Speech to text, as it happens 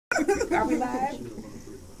Are we live?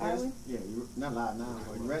 Are we? Yeah, you're not live now.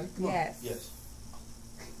 Are you ready? Come yes. on. Yes.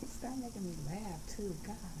 Stop making me laugh too,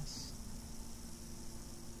 gosh.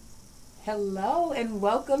 Hello and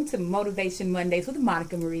welcome to Motivation Mondays with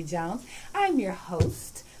Monica Marie Jones. I'm your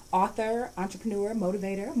host, author, entrepreneur,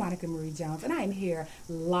 motivator, Monica Marie Jones, and I am here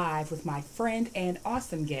live with my friend and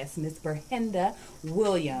awesome guest, Miss Berhenda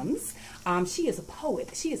Williams. She is a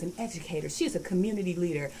poet, she is an educator, she is a community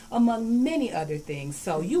leader, among many other things.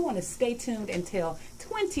 So you want to stay tuned and tell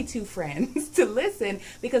 22 friends to listen,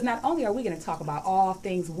 because not only are we going to talk about all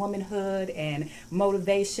things womanhood and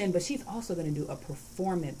motivation, but she's also going to do a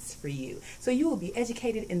performance for you. So you will be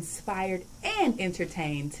educated, inspired, and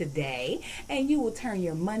entertained today, and you will turn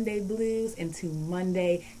your Monday blues into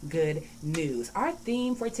Monday good news. Our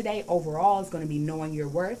theme for today overall is going to be knowing your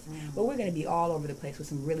worth, but we're going to be all over the place with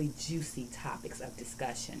some really juicy topics of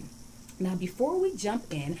discussion. Now, before we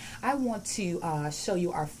jump in, I want to show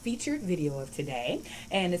you our featured video of today,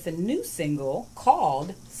 and it's a new single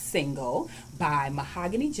called Single by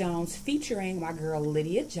Mahogany Jones featuring my girl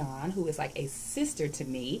Lydia John, who is like a sister to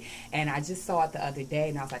me, and I just saw it the other day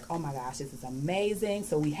and I was like, oh my gosh, this is amazing.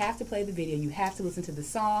 So we have to play the video, you have to listen to the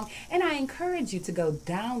song, and I encourage you to go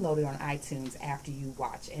download it on iTunes after you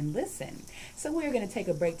watch and listen. So we're going to take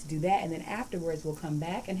a break to do that, and then afterwards we'll come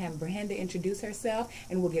back and have Berhenda introduce herself,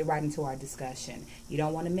 and we'll get right into our discussion. You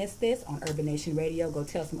don't want to miss this on Urban Nation Radio. Go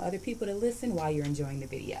tell some other people to listen while you're enjoying the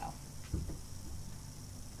video.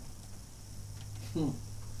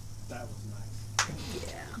 That was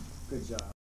nice. Yeah. Good job.